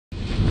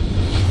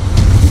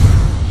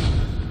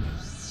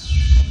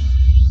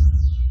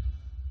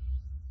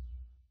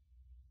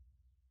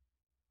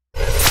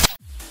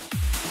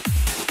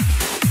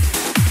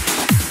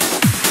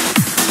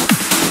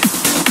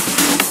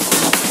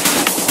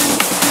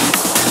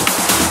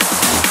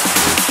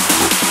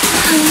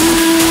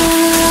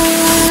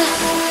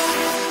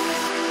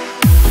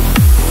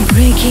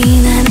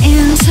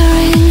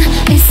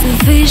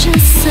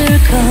vicious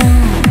circle.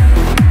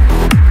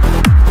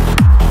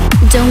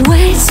 Don't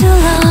wait too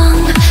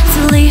long to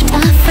lift a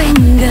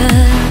finger.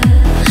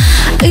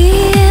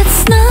 It's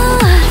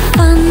not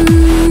fun,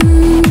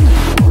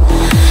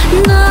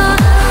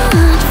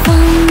 not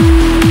fun.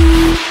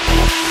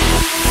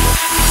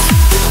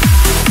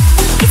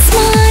 It's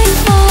my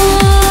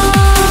fault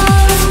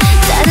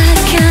that I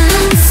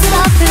can't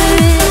stop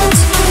it,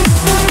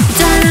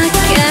 that I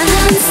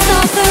can't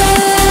stop it.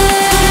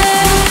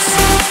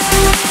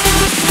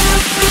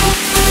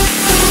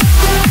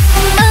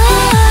 I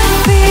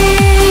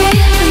feel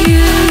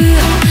you,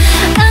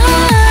 I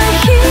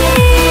hear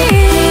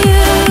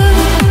you.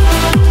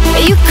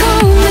 You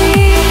call me,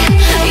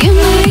 you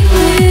make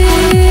me.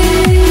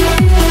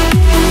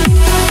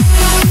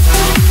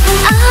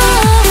 I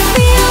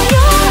feel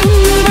your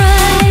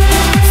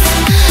embrace,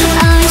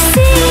 I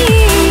see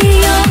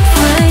your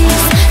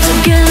face.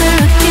 Together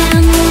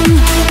again,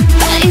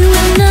 but it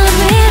will not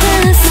be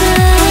the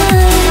same.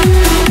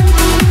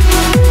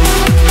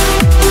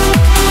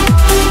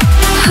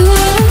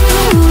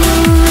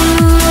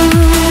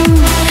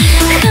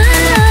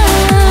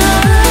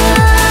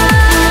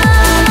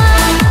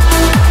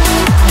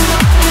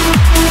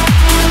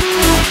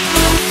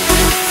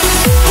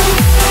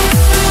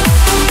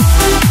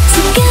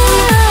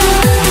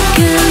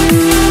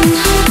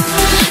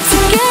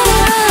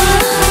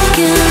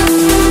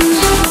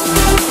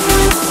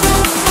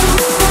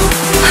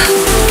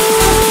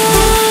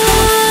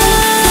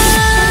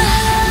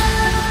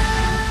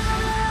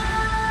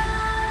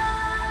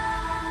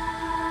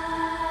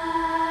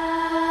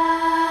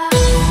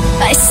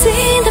 I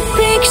see the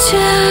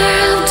picture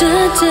of the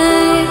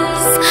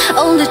days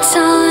all the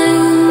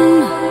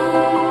time.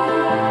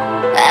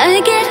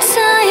 I get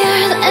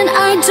tired and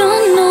I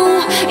don't know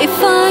if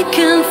I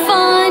can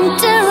find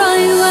the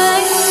right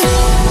way.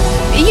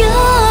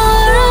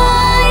 Your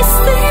eyes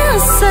still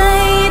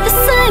say the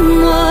same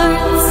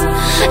words,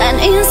 and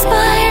in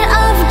spite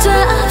of the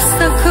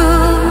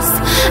obstacles,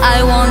 I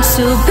want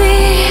to be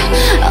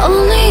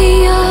only